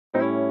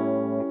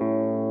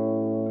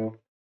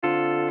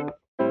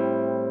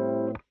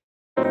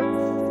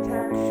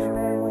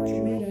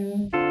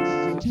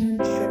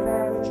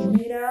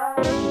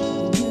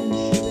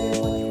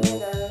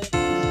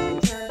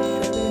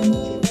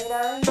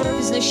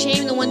There's no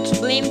shame, no one to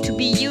blame, to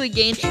be you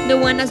again. No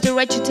one has the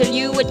right to tell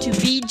you what to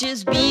be.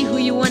 Just be who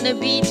you wanna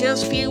be,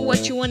 just feel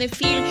what you wanna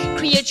feel.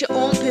 Create your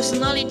own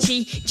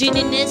personality.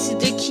 Genuineness is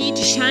the key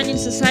to shine in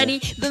society.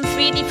 Don't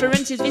fear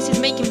differences, this is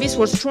making this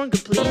world stronger,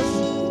 please.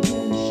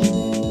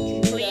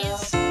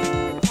 Please.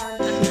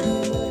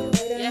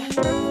 Yeah.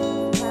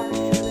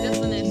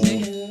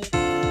 Definitely.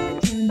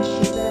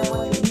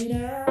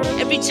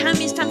 Every time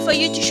it's time for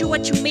you to show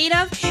what you're made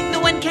of. No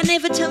one can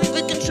ever tell me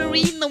the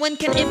contrary. No one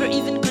can ever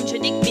even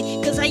contradict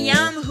me. Cause I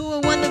am who I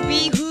wanna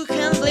be. Who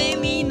can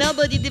blame me?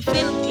 Nobody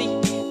definitely.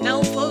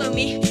 Now follow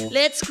me.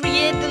 Let's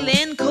create the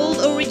land called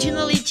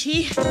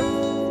originality.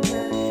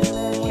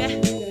 Yeah.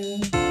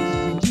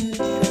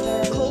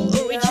 Called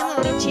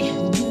originality.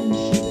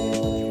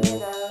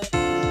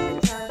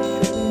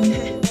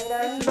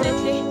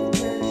 Definitely.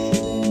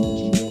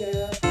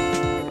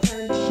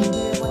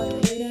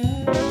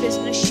 There's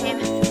no shame,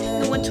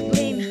 no one to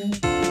blame.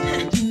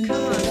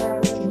 Come on.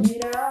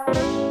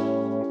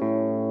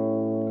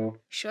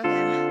 Show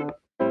them.